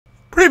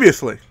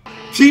Previously.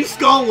 Team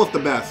Skull was the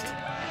best.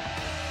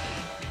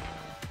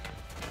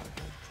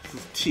 This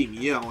is Team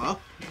Yellow.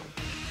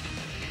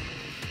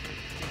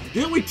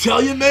 Didn't we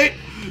tell you, mate?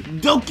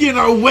 Don't get in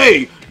our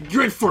way.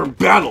 You're in for a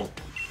battle.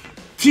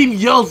 Team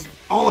Yellow's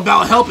all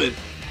about helping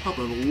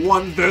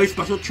one very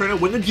special trainer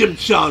win the gym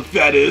challenge,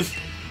 that is.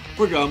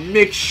 We're gonna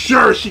make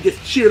sure she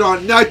gets cheered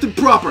on nice and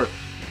proper.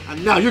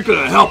 And now you're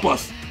gonna help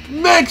us.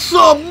 Make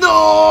some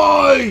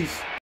noise!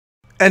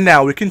 And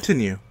now we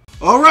continue.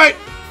 Alright,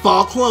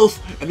 fall close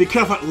and be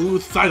careful not to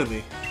lose sight of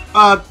me.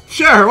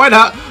 Sure, why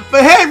not?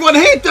 But hey everyone,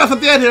 hey, Dust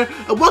at the end here,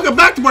 and welcome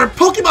back to more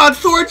Pokemon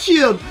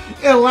Sword&Shield.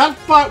 In the last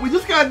part, we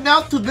just got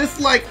announced to this,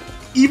 like,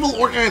 evil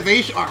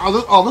organization,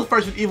 or this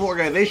person's evil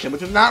organization,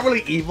 which is not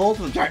really evil,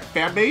 it's a giant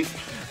fan base,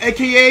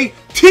 aka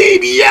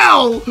Team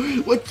Yell!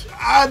 Which,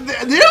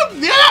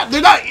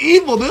 they're not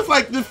evil, they're just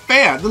like this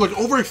fans, they're like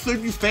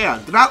overextended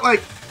fans. They're not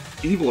like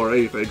evil or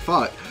anything,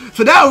 fuck.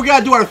 So now we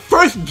gotta do our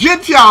first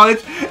gym challenge,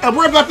 and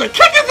we're about to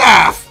kick his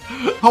ass!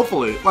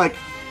 Hopefully, like,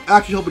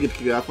 actually hope we get to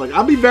kick his ass. Like,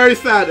 I'll be very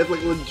sad if,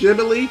 like,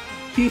 legitimately,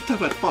 he's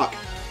tough as fuck.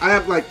 I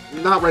am, like,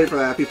 not ready for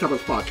that if he's tough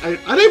as fuck. I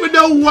don't even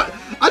know what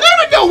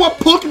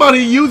Pokemon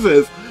he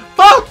uses!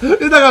 Fuck!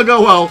 It's not gonna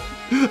go well.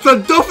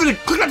 So don't forget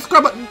to click that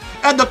subscribe button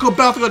and the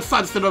bell to go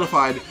inside to stay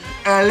notified.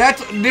 And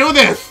let's do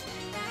this!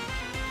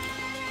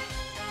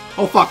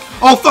 Oh fuck!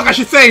 Oh fuck! I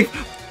should save!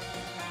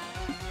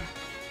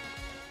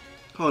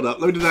 Hold up,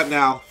 let me do that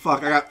now.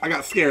 Fuck! I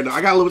got scared.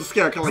 I got a little bit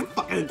scared. Kind of like,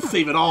 fuck! I didn't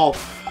save at all.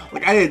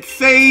 Like I didn't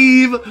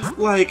save.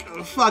 Like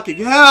fucking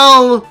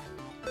hell.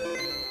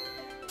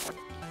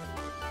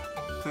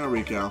 There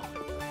we go.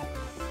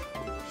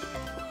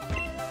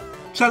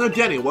 Shadow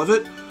Denny, was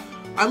it?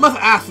 I must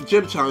ask the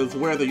gym challenge to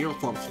wear the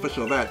uniform for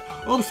special event.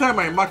 I'm sorry,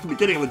 I marked the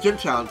beginning of the gym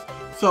challenge,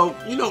 so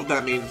you know what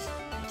that means.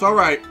 It's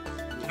alright.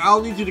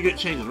 I'll need you to get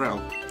changed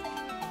around.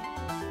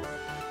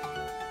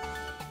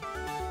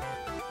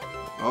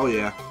 Oh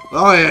yeah.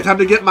 Oh yeah, time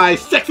to get my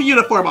sexy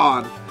uniform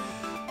on!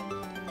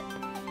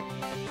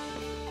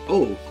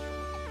 Oh.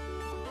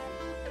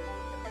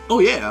 Oh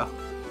yeah.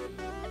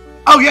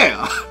 Oh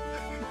yeah!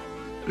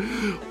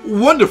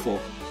 Wonderful!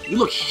 You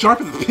look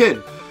sharp as a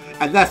pin.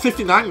 And that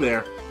 69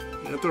 there.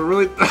 You have to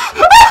really...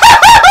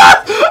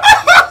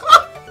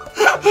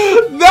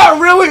 That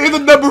really is a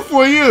number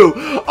for you!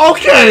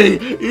 Okay!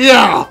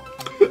 Yeah!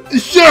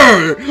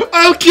 Sure!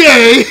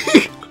 Okay!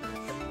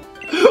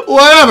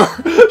 Whatever!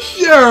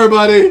 Sure,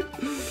 buddy!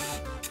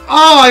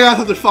 Oh, I got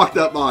something fucked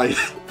up mind.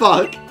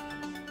 Fuck.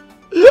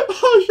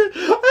 Oh shit. I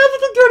have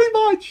such a dirty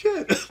mind.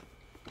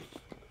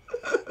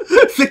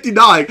 Shit.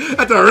 69.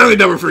 That's a really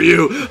number for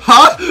you.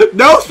 Huh?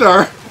 No,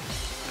 sir.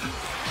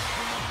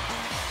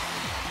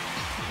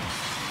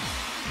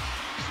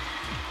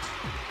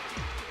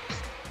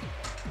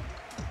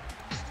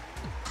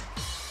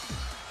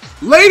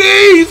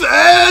 Ladies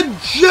and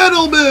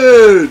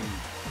gentlemen,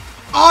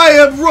 I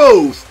am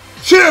Rose,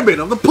 chairman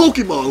of the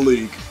Pokemon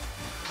League.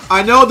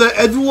 I know that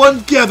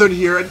everyone gathered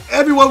here and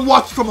everyone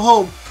watching from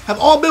home have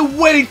all been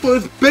waiting for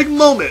this big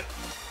moment.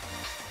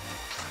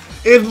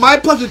 It is my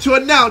pleasure to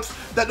announce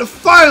that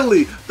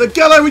finally the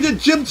Galar Region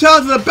Gym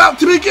Challenge is about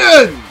to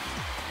begin.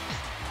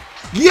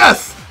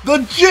 Yes,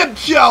 the Gym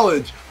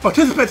Challenge.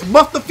 Participants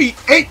must defeat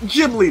 8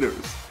 gym leaders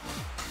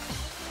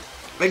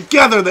and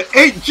gather the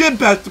 8 gym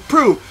pads to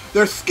prove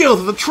their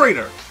skills as a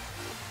trainer.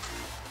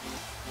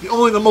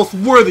 Only the most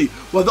worthy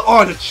was the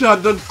honor to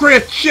challenge the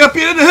greatest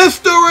champion in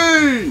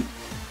history!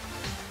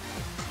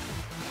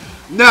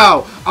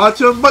 Now, I want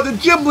to invite the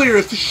gym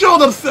leaders to show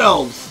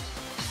themselves!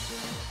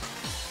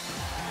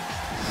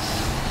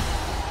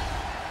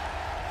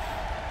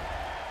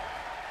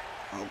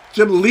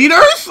 Gym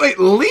leaders? Wait,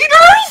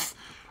 leaders?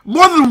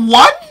 More than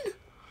one?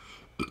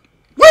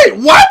 Wait,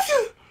 what?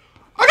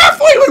 I got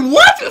wait,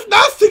 what? It's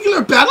not a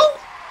singular battle?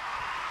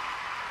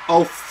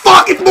 Oh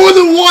fuck, it's more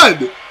than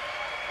one!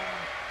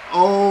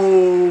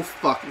 Oh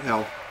fucking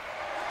hell.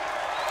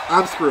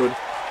 I'm screwed.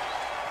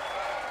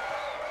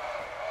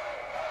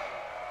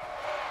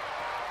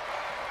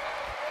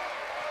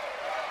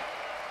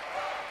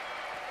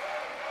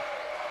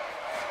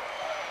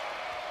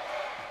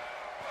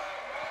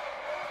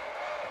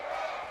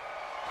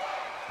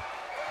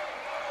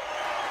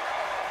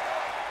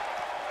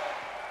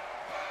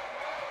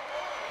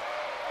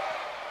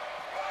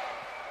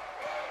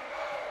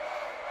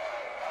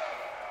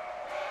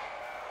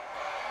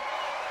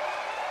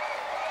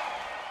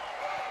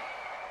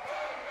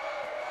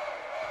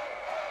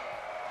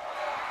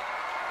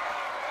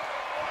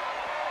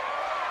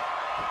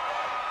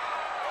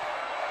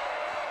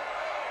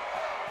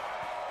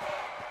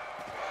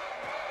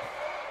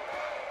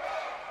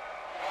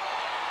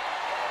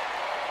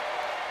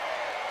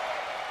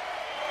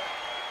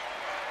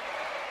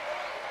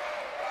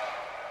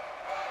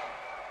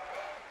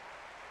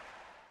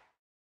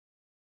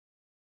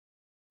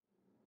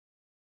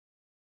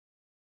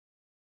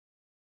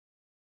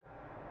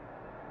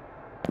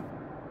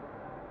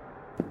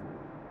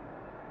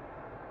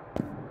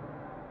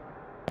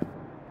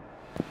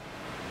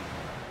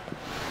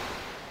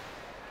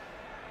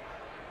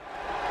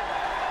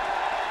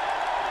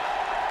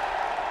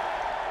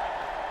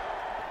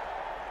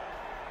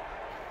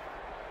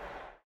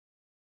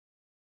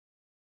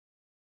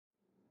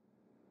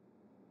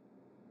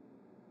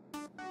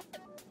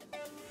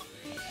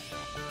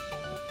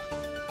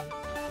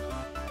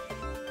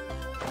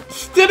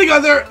 standing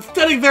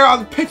there on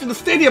the pitch in the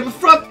stadium in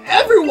front of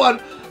everyone.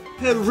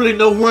 I had really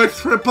no words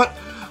for it, but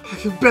I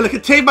can barely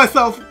contain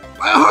myself.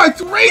 My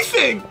heart's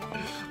racing.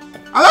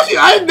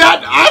 I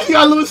got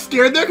a little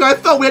scared there because I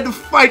thought we had to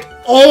fight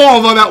all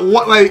of them at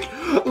once. Like,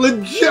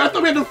 legit, I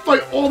thought we had to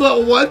fight all of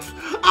them at once.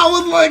 I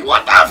was like,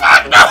 what the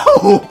fuck?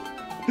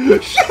 No!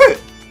 Shit!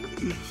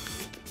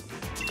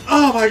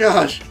 Oh my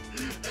gosh.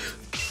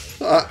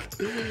 Oh.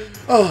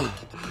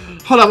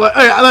 Hold on,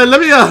 let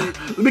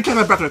me catch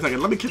my breath for a second.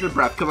 Let me catch my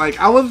breath, because, like,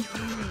 I was...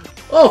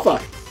 Oh,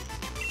 fuck.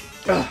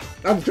 I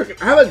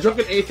haven't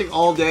drunken anything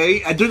all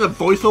day, and doing the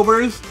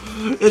voiceovers,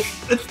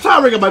 it's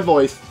tiring on my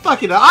voice.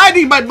 Fuck it, I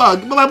need my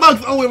mug, but my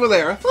mug's all over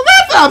there. So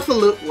that's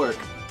absolute work.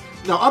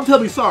 Now, I'm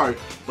terribly sorry,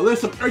 but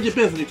there's some urgent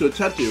business I need to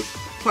attend to,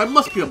 so I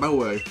must be on my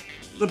way.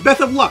 The best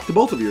of luck to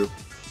both of you.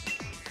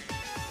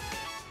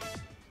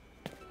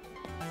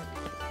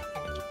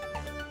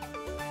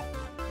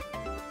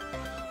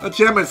 The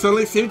chairman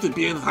certainly seems to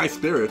be in high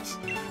spirits.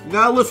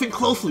 Now listen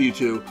closely, you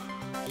two.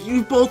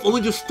 You both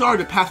only just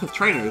started passive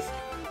trainers.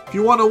 If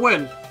you want to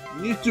win,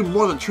 you need to do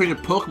more than train your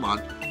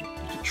Pokemon.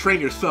 You should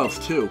train yourselves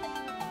too.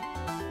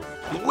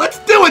 Let's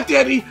do it,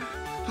 Danny!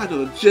 I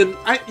know the gym.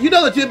 You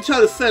know the gym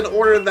child is set in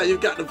order that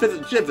you've got to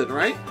visit gyms in,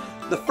 right?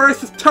 The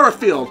first is Turf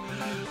Field,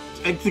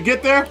 and to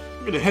get there,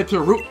 you're gonna head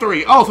to Route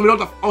 3. Oh, so we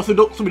don't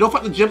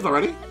fight the gyms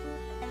already?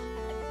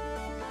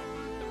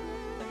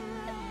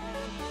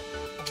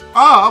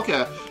 Oh,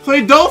 okay. So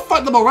you don't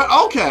fight them already?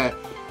 Okay.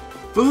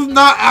 So this is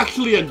not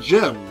actually a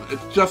gym.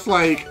 It's just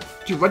like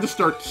to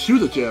register to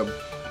the gym.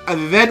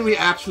 And then we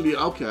actually,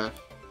 okay.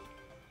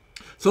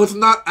 So it's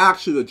not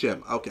actually the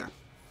gym. Okay.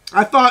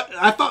 I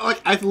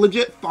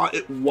legit thought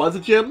it was a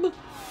gym.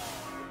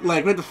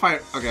 Like, we had to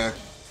fight, okay.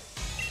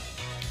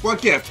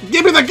 What gift?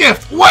 Give me the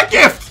gift! What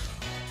gift?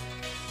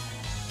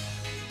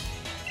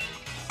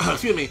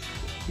 Excuse me.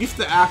 Used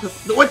to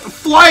access, what, the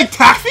flying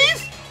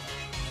taxis?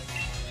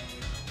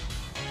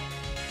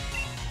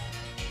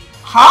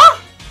 Huh?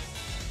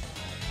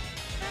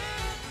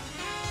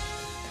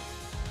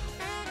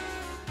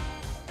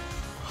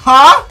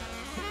 Huh?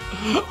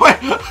 Wait.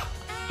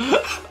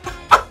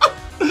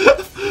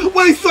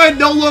 Wait, so I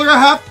no longer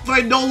have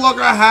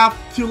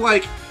to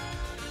like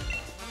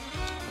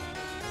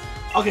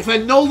okay, so I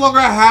no longer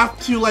have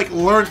to like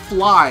learn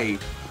fly.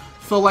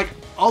 So like,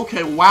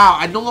 okay, wow,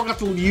 I no longer have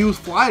to use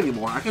fly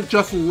anymore. I can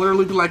just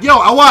literally be like, yo,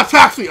 I want a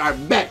taxi, I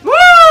bet. Woo!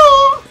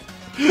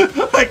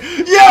 Like,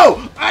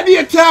 yo, I need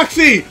a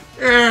taxi.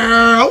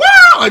 Wow!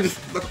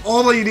 That's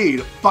all you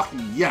need.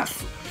 Fucking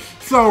yes.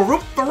 So,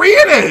 Route 3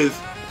 it is!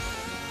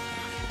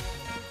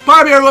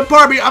 Pardon me, everyone,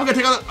 pardon me. I'm gonna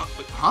take a...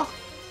 huh?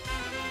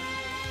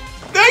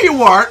 There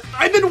you are!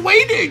 I've been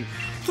waiting!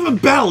 So the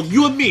battle,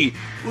 you and me.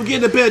 We'll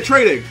get in a bit of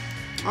trading.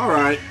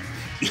 Alright.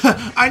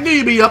 I knew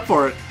you'd be up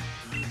for it.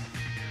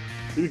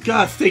 We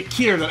gotta stay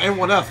clear than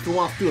everyone else who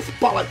wants to do a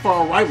spotlight for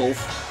our rivals.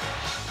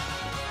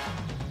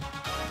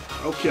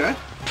 Okay.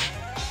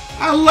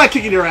 I like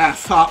kicking your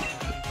ass, Hop.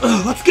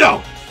 Let's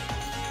go!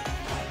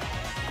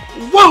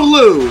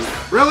 Whoa-loo!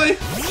 Really?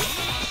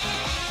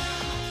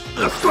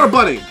 Score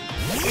bunny!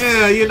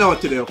 Yeah, you know what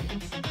to do.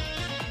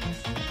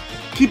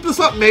 Keep this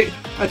up, mate.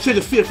 I should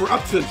have seen if we're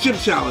up to the gym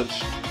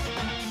challenge.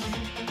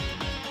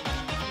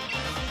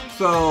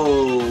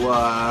 So,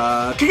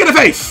 kick in the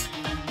face!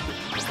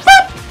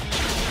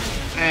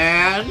 Boop!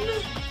 And...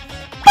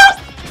 boop!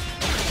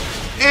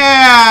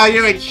 Yeah,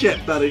 you ain't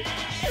shit, buddy.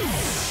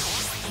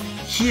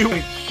 You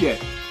ain't shit.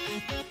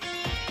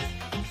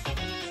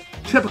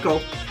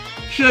 Typical.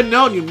 Should have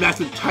known you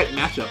mastered tight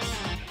matchups.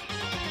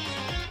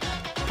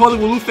 Probably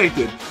Wooloo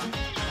fainted.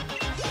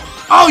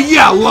 Oh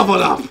yeah, level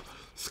it up!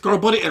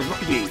 Scarbunny and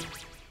Rookie.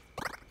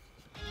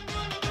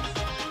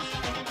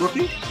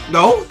 Rookie?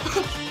 No?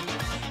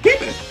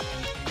 Keep it!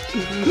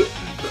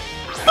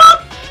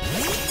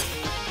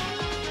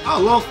 Oh,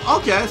 well,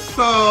 okay,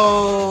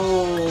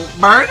 so...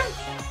 burn?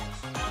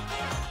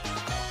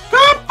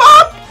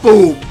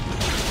 Boom!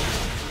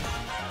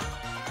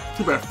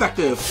 Super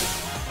effective.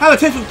 Have a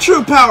taste of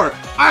true power!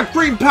 Our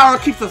green power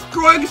keeps us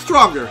growing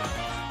stronger!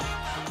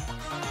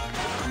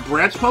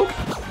 Branch poke?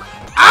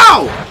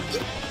 Ow!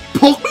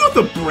 Poke me with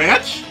a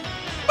branch?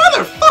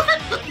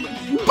 Motherfucker!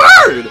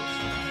 Bird!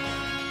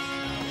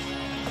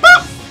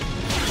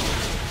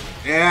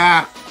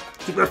 Yeah,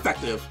 super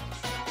effective.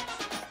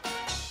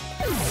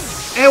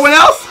 Anyone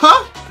else,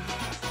 huh?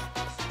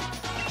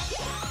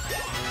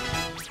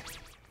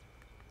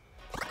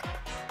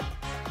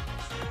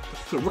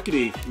 So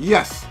Rookity,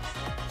 yes.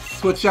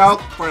 Switch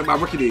out for my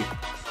Rookity.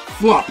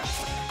 Flop.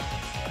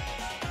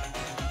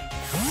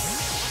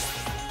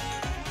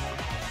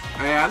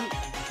 And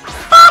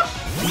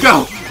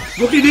go!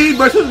 Rookity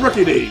versus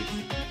Rookity.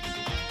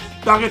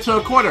 Back into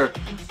a corner.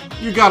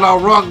 You got all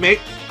wrong,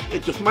 mate.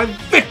 It's just my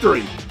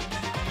victory.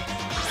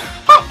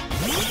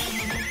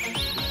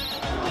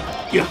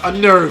 Yeah, a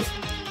nerve.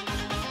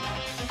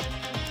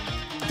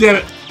 Damn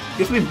it.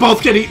 Guess we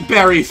both can eat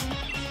berries.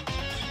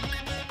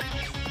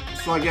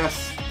 So I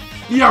guess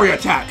Yuri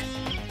attack.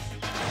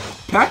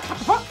 Peck? What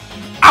the fuck?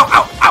 Ow,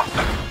 ow, ow!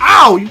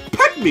 Ow! You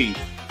pecked me!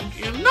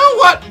 You know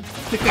what?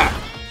 Take that.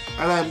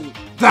 And then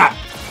that.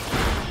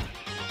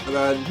 And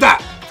then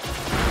that.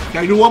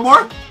 Can I do one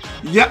more?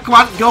 Yep, come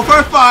on. Go for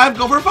a 5.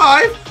 Go for a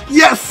 5.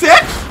 Yes,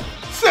 6.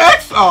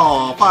 6.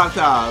 Oh, 5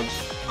 times.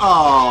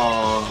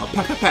 Oh,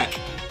 peck a peck.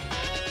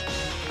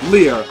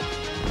 Leer.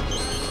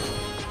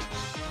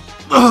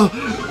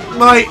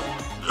 My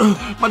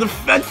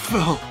defense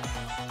fell.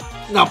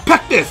 Now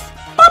peck this.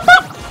 Pop,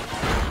 pop.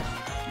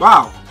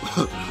 Wow.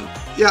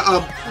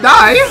 Yeah,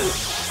 die.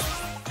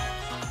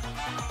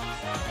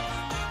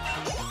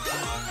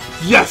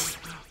 Yes.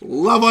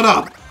 Level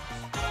up.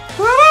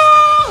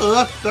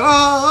 Was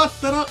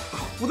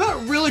that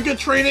really good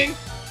training?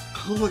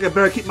 Looks like I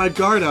better keep my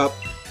guard up.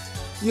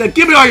 Yeah,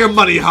 give me all your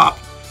money, Hop.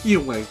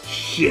 You ain't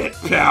shit,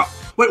 pal.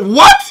 Wait,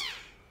 what?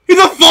 He's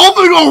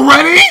evolving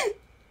already?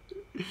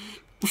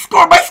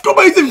 My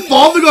Score's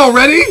evolving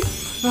already?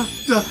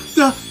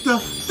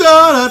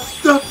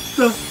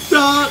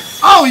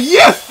 Oh,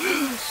 yes!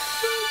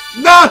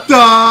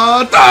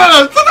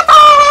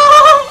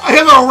 I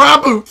have a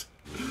reboot.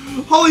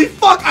 Holy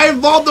fuck, I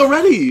evolved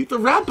already. It's a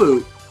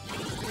reboot.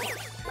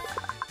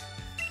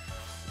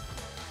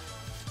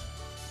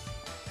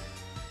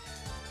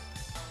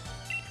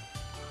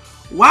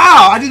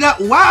 Wow, I did that.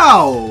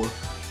 Wow.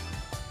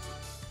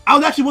 I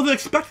actually wasn't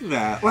expecting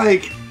that.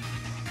 Like,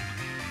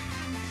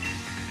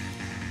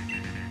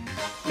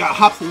 got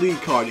Hop's lead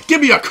card.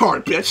 Give me your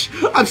card, bitch.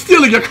 I'm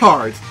stealing your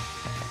cards.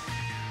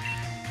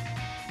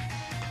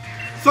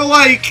 So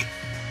like,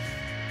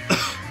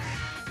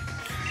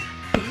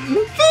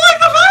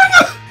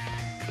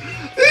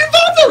 they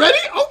evolved already.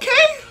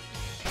 Okay.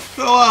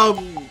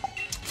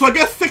 So I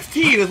guess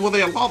 16 is when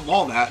they evolved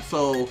all that.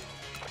 So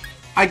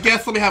I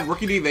guess let me have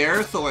Rookie D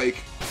there. So like,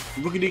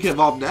 Rookie D can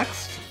evolve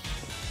next.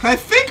 I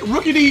think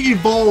Rookie D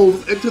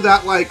evolves into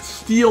that, like,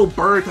 Steel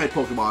Bird type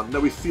Pokemon that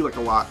we see, like,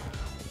 a lot.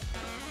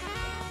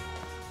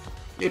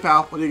 Hey,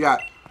 pal, what do you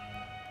got?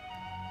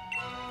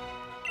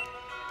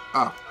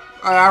 Oh,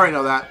 I already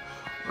know that.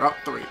 We're up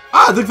 3.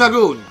 Ah,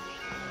 Zigzagoon!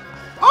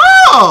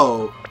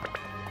 Oh!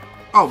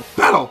 Oh,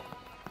 battle!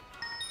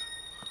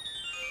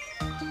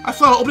 I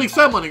saw the opening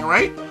ceremony,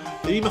 right?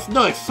 Then you must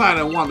know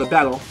excited and won the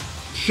battle.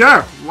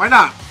 Sure, why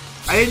not?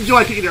 I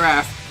enjoy kicking your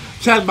ass.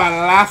 Chad my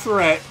last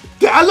red.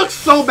 I look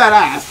so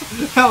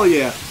badass. Hell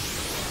yeah.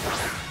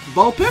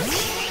 Vulpix?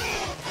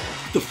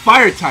 The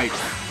fire type.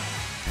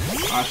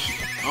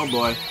 Oh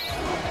boy.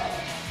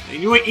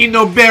 And you ain't eating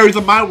no berries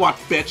on my watch,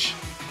 bitch.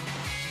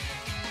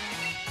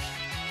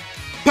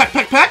 Peck,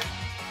 peck, peck.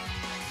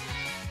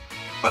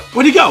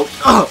 Where'd he go?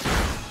 Ugh.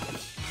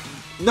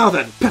 Now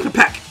then, peck, peck,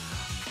 peck.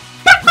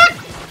 Peck, peck.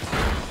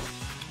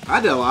 I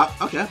did a lot.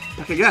 Okay,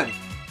 peck again.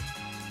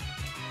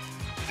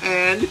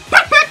 And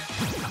peck, peck.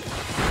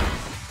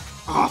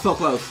 Oh, so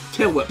close.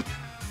 Tail whip.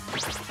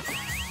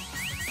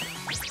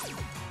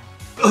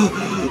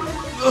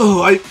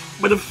 Oh,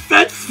 my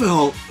defense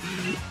fell.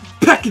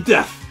 Peck to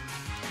death.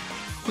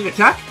 Quick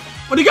attack.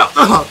 Where'd he go?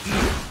 Oh,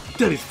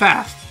 damn, he's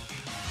fast.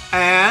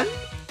 And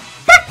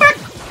peck, peck.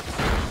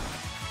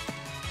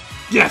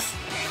 Yes.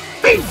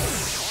 Bing.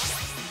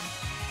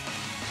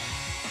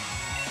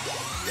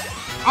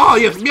 Oh,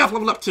 yes, Meowth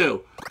leveled up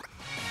too.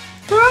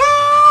 I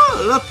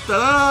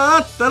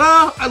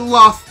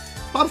lost,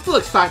 but I'm still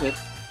excited.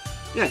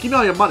 Yeah, give me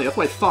all your money. That's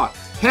what I thought.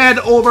 Hand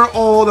over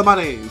all the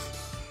monies.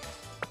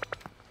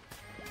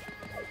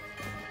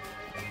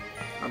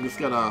 I'm just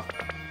gonna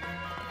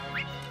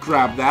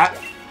grab that.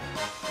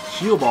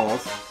 Shield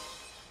balls.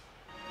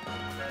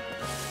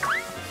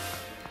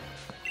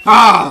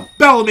 Ah,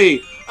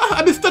 Bellamy!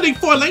 I've been studying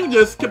 4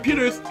 languages,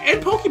 computers,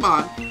 and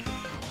Pokemon.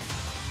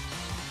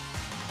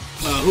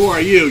 Who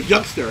are you,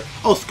 youngster?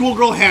 Oh,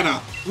 schoolgirl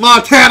Hannah.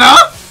 Montana?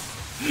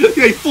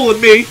 You ain't fooling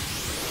me.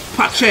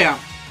 Pacham.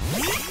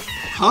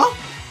 Huh?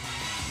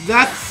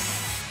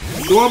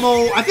 That's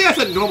normal. I think that's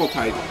a normal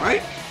type,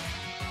 right?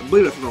 I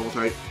believe that's a normal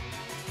type.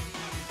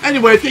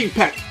 Anyway, it's getting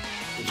pecked.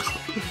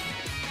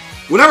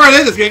 Whatever it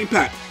is, it's getting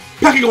pecked.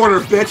 Pecking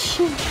order, bitch.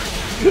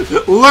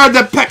 Learn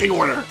the pecking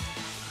order.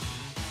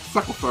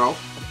 Suckle throw.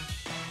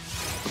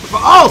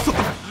 Oh,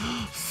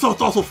 so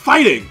it's also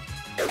fighting.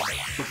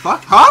 The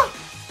fuck? Huh?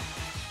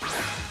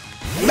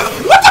 No,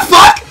 what the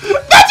fuck?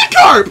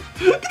 Magikarp!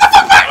 Get the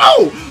fuck back!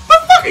 No! What the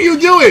fuck are you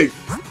doing?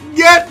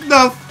 Get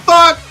the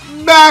fuck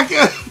back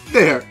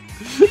there!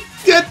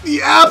 Get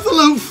the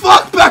absolute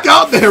fuck back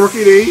out there,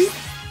 Rookie D!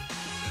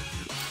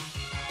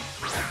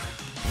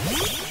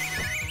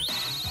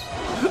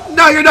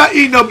 No, you're not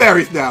eating no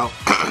berries now.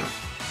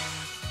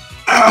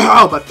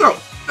 Oh, my throat!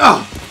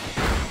 Oh.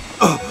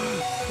 Oh.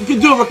 You can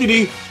do it, Rookie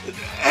D!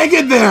 Egg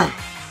in there!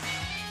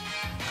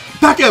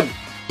 Peck him!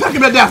 Peck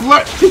him to death!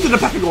 Learn! Teach him the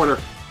pecking order!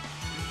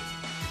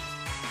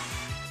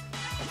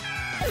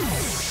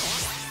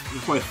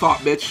 That's what I thought,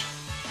 bitch.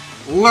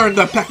 Learn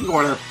the pecking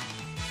order.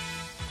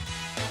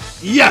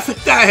 Yes,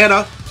 like that,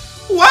 Hannah.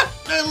 What?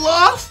 I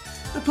lost?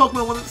 The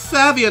Pokemon wasn't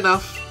savvy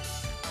enough.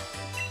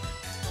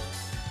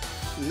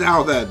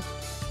 Now then.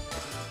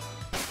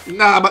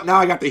 Nah, but now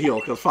I got the heal,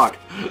 because fuck.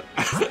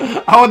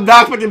 I was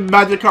not expecting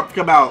Magikarp to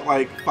come out.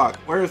 Like, fuck.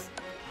 Where's...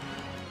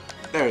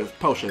 There's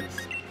potions.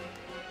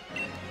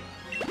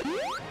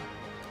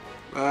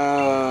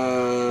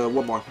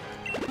 One more.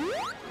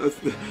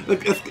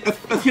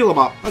 Let's heal him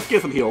up. Let's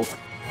get some heals.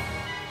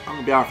 I'm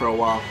gonna be out for a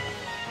while.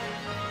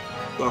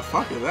 The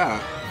fuck is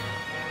that?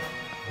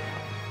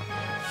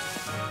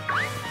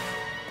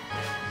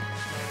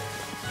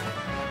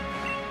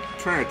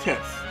 Trainer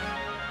tips.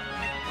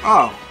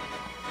 Oh.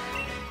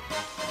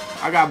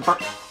 I got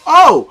burnt.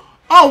 Oh!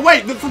 Oh,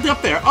 wait! There's something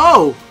up there.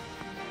 Oh!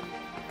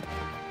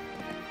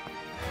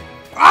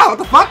 Oh, what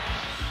the fuck?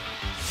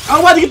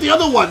 I wanted to get the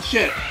other one.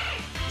 Shit.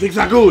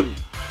 Zigzagoon.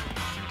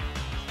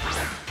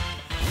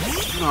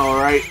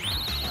 Alright.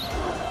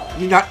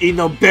 You're not eating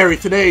no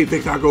berries today,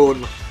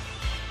 Zigzagoon.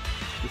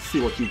 Let's see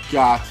what you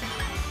got.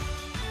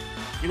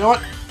 You know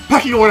what?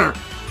 Pecking order!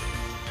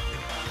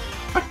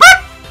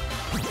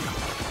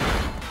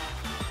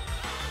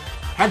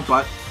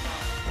 Headbutt.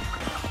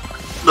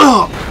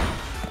 Ugh!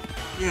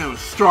 Yeah,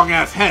 strong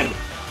ass head.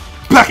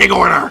 Pecking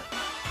order!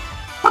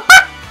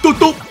 Doop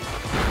doop!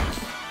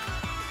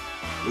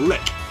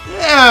 Lick.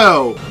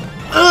 Ew!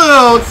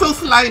 Ew, it's so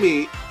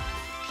slimy.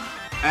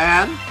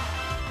 And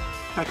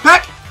peck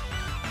peck!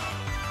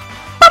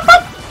 Pop,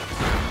 pop.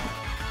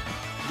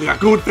 They got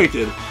good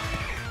fated.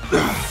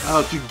 That's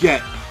what you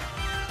get.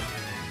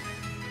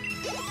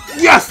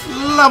 Yes!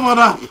 Level it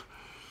up!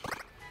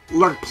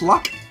 Learn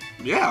pluck?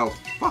 Yeah,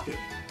 fuck it.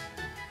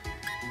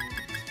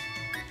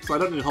 So I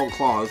don't need home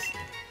claws.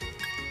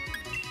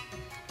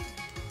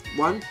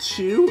 1,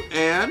 2,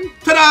 and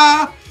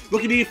ta-da!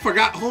 Look at you,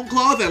 forgot home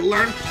claws and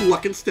learned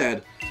pluck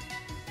instead.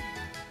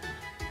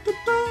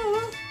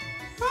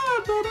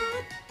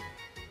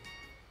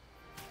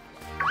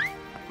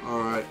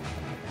 Alright.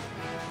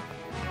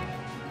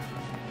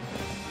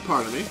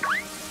 Pardon me.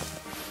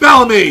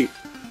 Bellamy!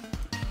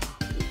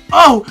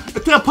 Oh!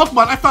 It's a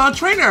Pokemon! I found a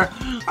trainer!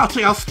 I'll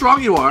tell you how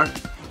strong you are.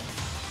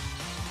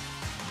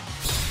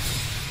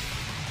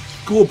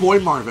 Cool boy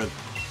Marvin.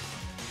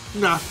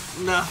 Nah.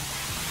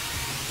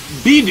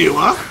 Be-do,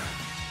 huh?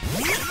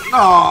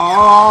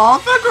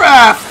 Aww, the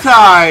grass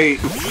type!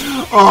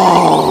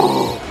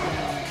 Oh!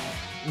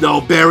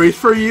 No berries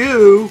for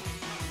you!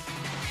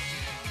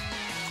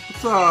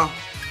 Let's,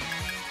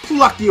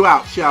 pluck you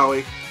out, shall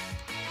we?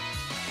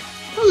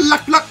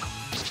 Pluck!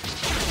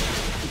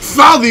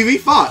 Sounds easy,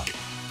 fuck!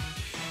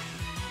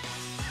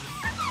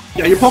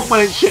 Yeah, your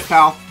Pokemon ain't shit,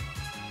 pal.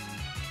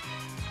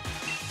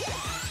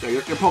 Yeah,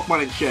 your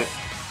Pokemon ain't shit.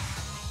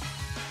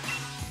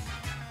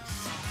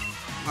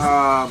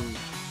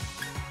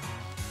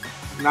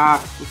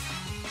 Nah.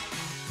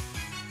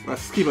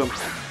 Let's keep him.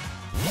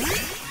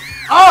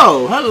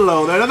 Oh,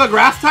 hello there. Another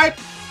grass type?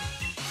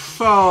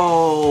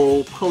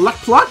 So, pluck?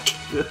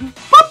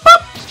 Pop,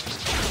 pop.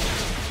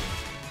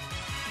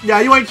 Yeah,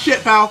 you ain't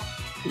shit, pal.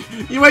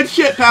 You ain't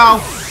shit, pal.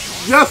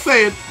 Just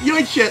saying. You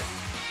ain't shit.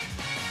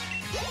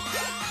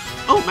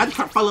 Oh,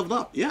 Magikarp finally leveled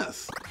up.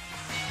 Yes.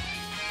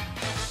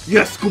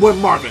 Yes, good boy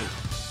Marvin.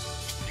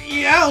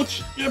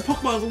 Ouch! Your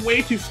Pokemon is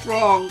way too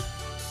strong.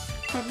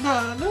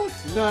 Na na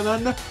na na na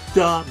na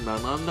na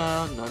na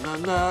na na na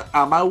na.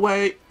 On my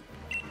way.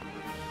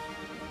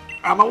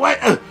 On my way.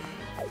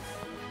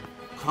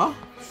 Huh?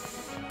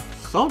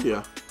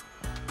 Sonia.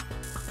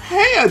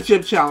 Hey,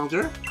 gym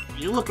challenger.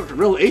 You look like a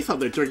real ace out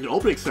there during the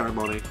opening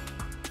ceremony.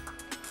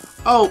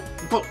 Oh,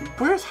 but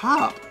where's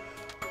Hop?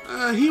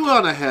 He went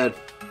on ahead.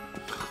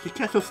 He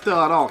can't sit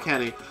still at all,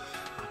 can he?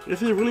 If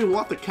he really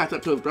wants to catch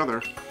up to his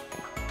brother.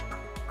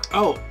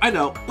 Oh, I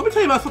know. Let me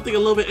tell you about something a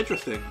little bit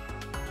interesting.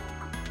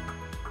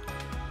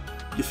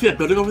 You see that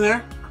building over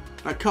there?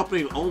 That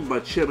company is owned by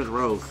Chairman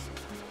Rose.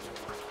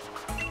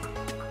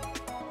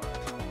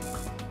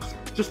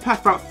 Just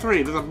past Route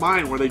 3, there's a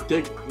mine where they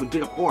dig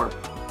up ore,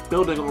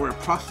 building ore and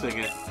processing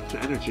it to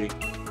energy.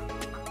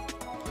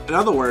 In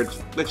other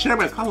words, the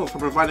chairman is responsible for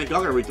providing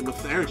Galar Region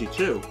with energy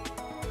too.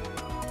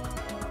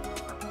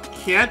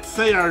 Can't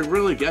say I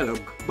really get him,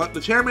 but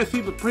the chairman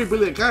seems a pretty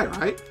brilliant guy,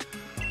 right?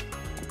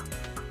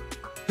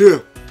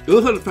 Here, it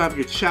looks like having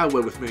a chat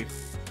with me.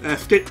 An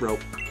escape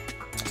rope.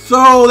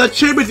 So, that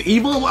chairman's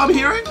evil, what I'm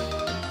hearing?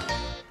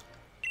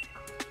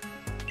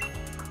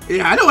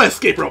 Yeah, I know what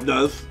escape rope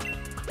does.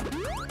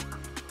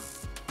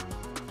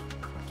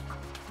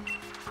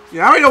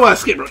 Yeah, I already know what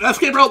escape rope.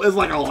 Escape rope is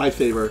like a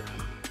lifesaver.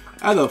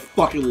 That's a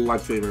fucking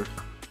lifesaver.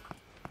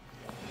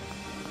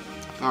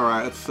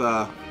 Alright, let's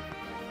oh,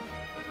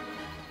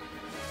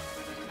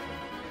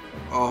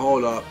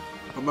 hold up.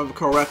 If I remember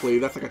correctly,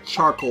 that's like a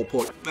charcoal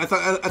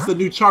Pokemon. That's the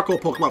new charcoal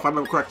Pokemon, if I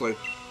remember correctly.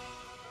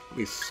 Let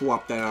me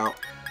swap that out.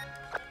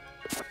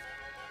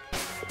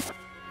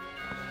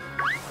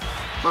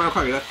 If I remember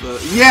correctly, that's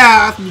the...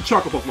 Yeah, that's the new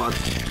charcoal Pokemon.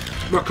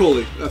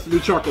 Marcoli. That's the new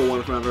charcoal one,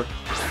 if I remember.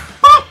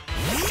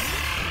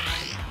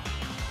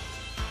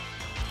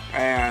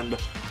 And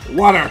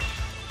water.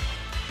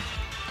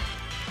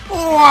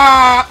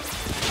 Wah!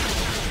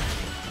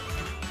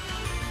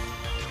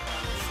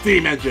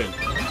 Steam engine.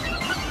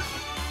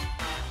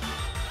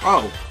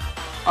 Oh.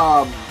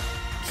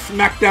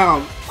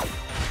 Smackdown.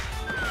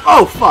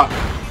 Oh, fuck.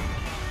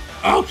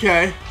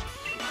 Okay.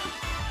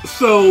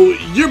 So,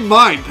 you're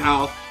mine,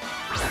 pal.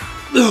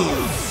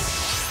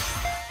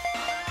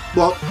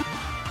 Well,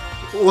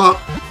 Whoop.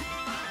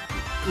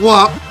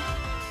 Whoop.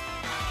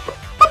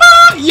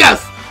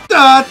 Yes!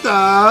 Da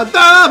da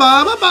da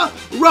ba ba ba.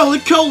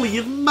 Roly-Coly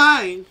is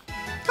mine.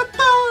 Da, da,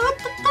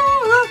 da, da, da.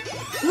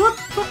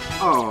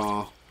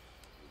 Oh.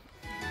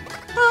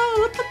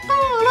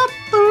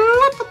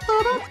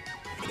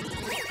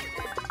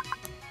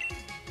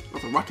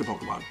 That's a rocket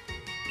Pokemon.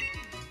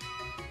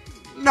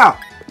 No.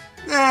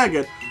 Yeah,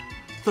 good.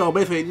 So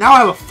basically, now I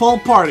have a full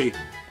party.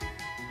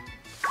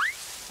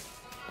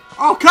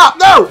 Oh, cop,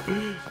 no!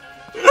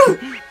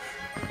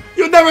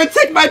 You'll never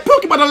take my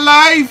Pokemon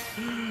alive!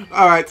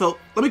 Alright, so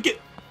let me get...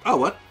 Oh,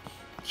 what?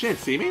 She didn't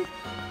see me?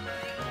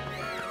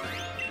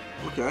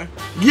 Okay.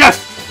 Yes!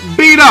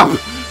 Beat up!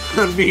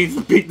 That means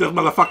beat this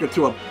motherfucker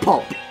to a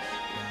pulp.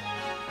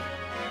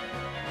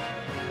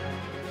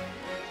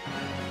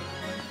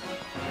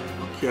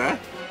 Okay.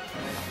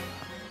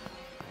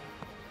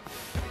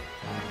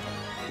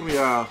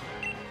 Let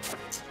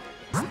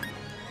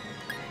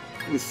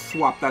me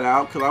swap that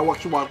out because I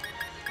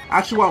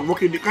actually want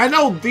Rookie D. I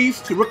know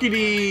these two, Rookie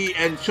D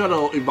and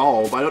Shadow,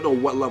 evolve. I don't know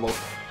what level.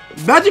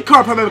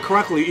 Magikarp, if I remember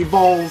correctly,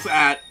 evolves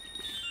at...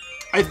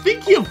 I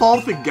think he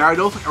evolves in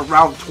Gyarados like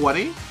around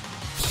 20.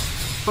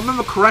 If I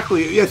remember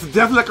correctly, yes, it's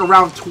definitely like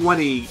around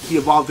 20 he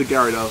evolves in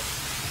Gyarados.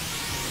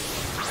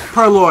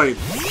 Purloin.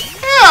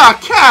 Yeah,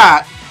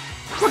 cat!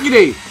 Rookie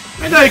D,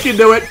 I know you can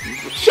do it.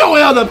 Show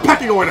me on the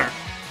pecking order.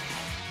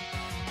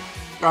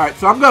 Alright,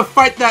 so I'm gonna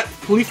fight that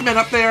policeman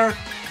up there,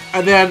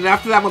 and then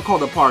after that I'm gonna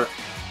call it apart.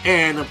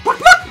 And block,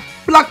 block,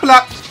 block,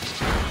 block.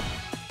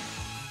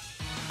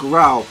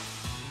 Growl.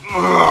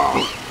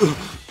 Ugh.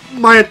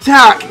 My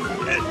attack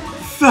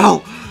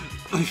fell.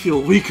 I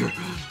feel weaker.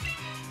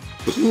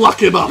 Pluck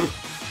him up.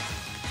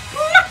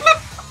 Pluck,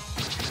 pluck.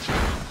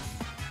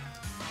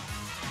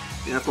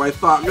 That's what I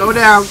thought. Go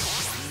down.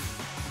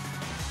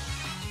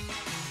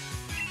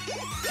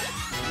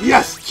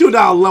 Yes, shoot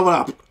down, level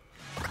up.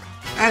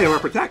 Anyway,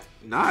 protect.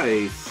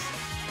 Nice.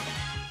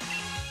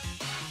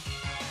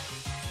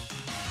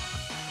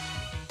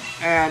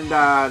 And,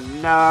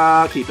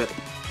 no, keep it.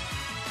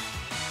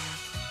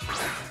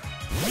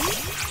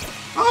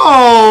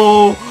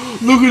 Oh!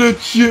 Look at the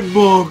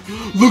chipmunk!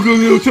 Look at the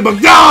little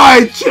chipmunk!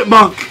 Die,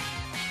 chipmunk!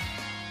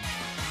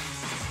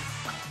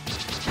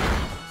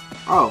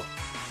 Oh.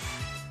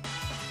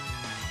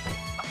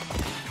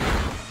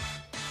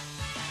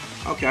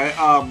 Okay,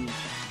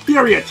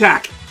 Fury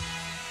attack!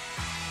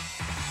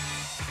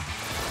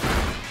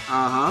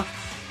 Uh-huh.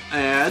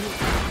 And,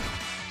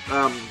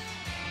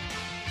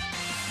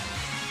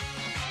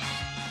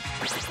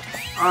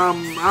 I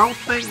don't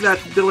think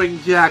that's doing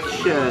jack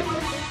shit.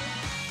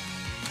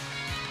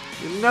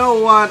 You know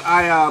what?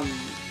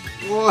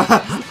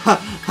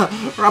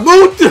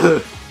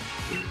 Raboot!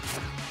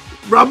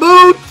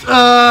 Raboot,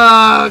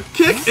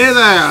 kick his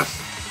ass!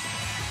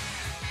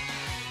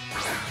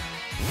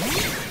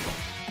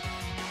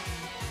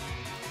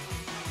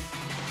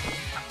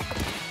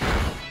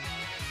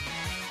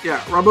 Yeah,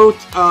 Raboot,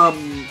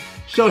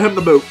 show him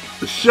the boot.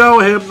 Show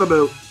him the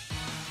boot.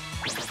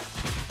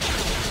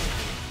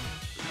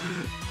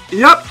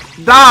 Yep,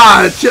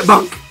 die,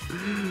 chipmunk!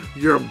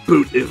 Your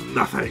boot is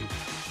nothing.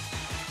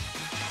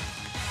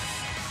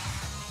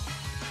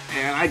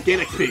 And I gain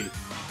XP.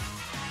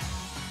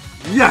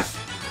 Yes!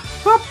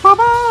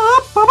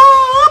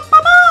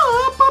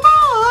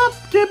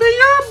 Give me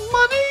your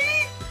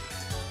money!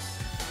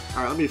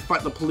 Alright, let me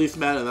fight the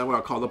policeman and then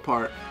we'll call the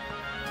part.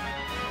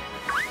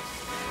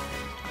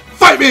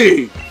 Fight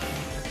me!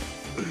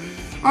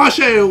 I'll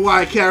show you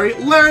why, Carrie.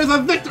 Larry's a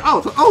victor.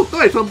 Oh,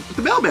 wait, so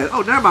the mailman.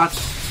 Oh, never mind.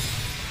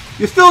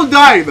 You're still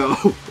dying, though.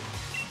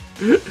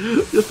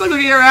 You're still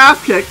gonna get your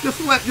ass kicked.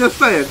 Just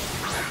saying.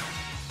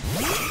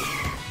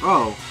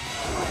 Oh,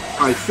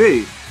 I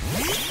see.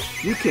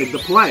 You came to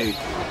play.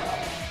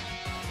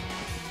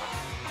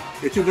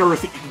 You're too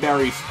nervous to eat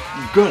berries.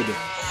 Good.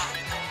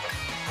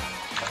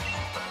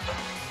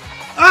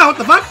 Oh, what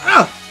the fuck?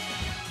 Oh.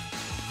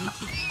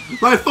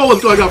 My phone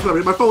was going off for some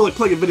reason. My phone was like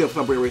playing a video for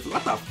some weird reason.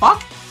 What the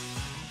fuck?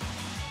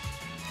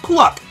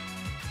 Pluck.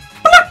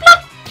 Pluck,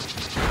 pluck.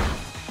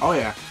 Oh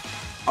yeah.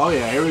 Oh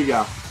yeah, here we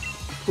go.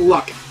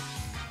 Pluck.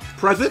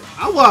 Present?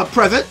 I want a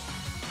present.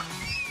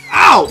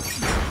 Ow!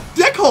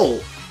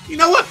 Dickhole! You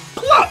know what?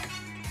 Pluck!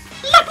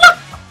 Pluck, pluck!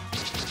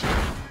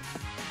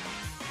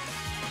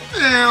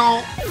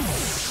 Ow.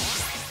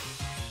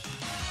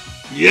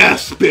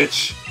 Yes,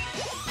 bitch!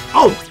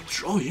 Oh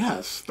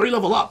yes. 3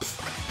 level ups.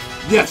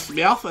 Yes,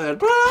 Meowth and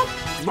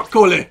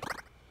Broccoli.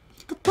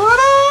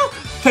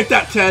 Take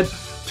that, Ted.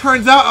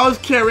 Turns out I was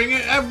carrying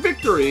it at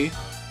victory.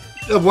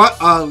 What?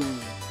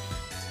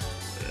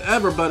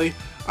 Everybody.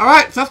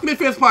 Alright, so that's gonna be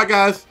the first part,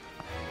 guys.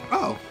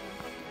 Oh.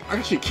 I can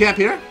actually camp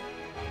here?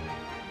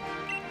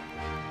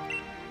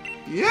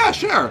 Yeah,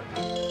 sure.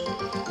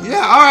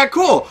 Yeah, alright,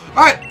 cool.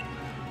 Alright.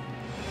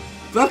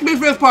 So that's gonna be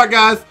the first part,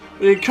 guys.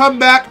 When you come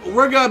back,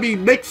 we're gonna be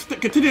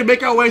continue to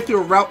make our way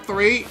through Route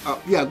 3.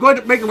 Yeah, going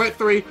to make Route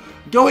 3.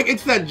 Going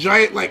into that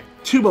giant, like,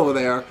 tube over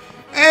there.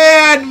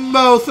 And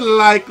most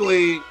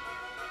likely...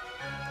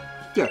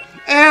 Yeah,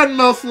 and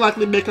most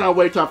likely make our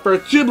way to our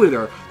first gym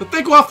leader. So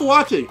thank you all for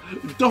watching.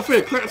 Don't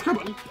forget to click that subscribe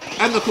button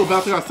and the cool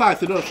bell on our side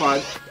to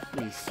notified.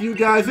 We see you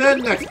guys in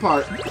the next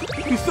part.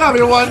 Peace out,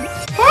 everyone.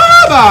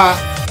 Bye-bye.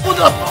 Hold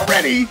up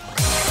already.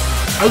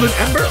 I was an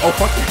Ember? Oh,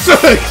 fuck me.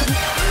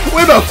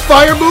 Wait a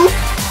fire move?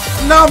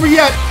 Not over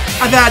yet.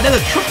 I got another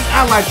trusted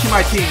ally to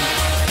my team.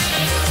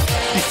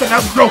 He sent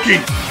out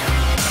Groki.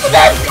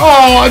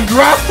 Oh,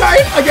 grass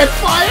type against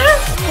fire?